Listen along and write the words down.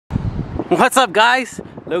What's up, guys?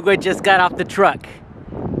 Look what just got off the truck.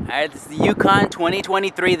 Alright, this is the Yukon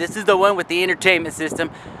 2023. This is the one with the entertainment system.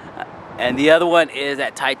 And the other one is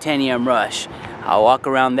at Titanium Rush. I'll walk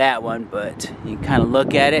around that one, but you can kind of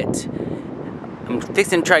look at it. I'm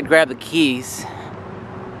fixing to try to grab the keys.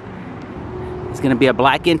 It's going to be a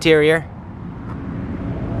black interior.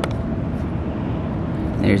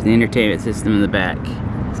 There's the entertainment system in the back.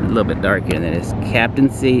 It's a little bit darker than this. Captain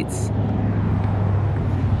seats.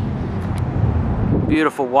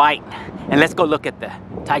 Beautiful white. And let's go look at the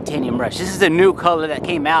Titanium Rush. This is a new color that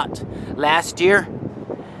came out last year.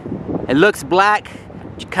 It looks black.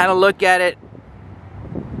 You kind of look at it,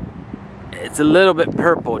 it's a little bit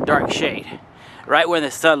purple, dark shade, right when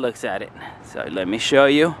the sun looks at it. So let me show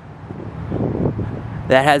you.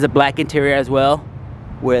 That has a black interior as well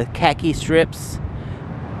with khaki strips.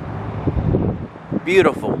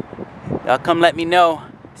 Beautiful. Y'all come let me know,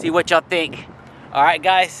 see what y'all think. All right,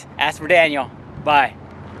 guys, ask for Daniel. Bye.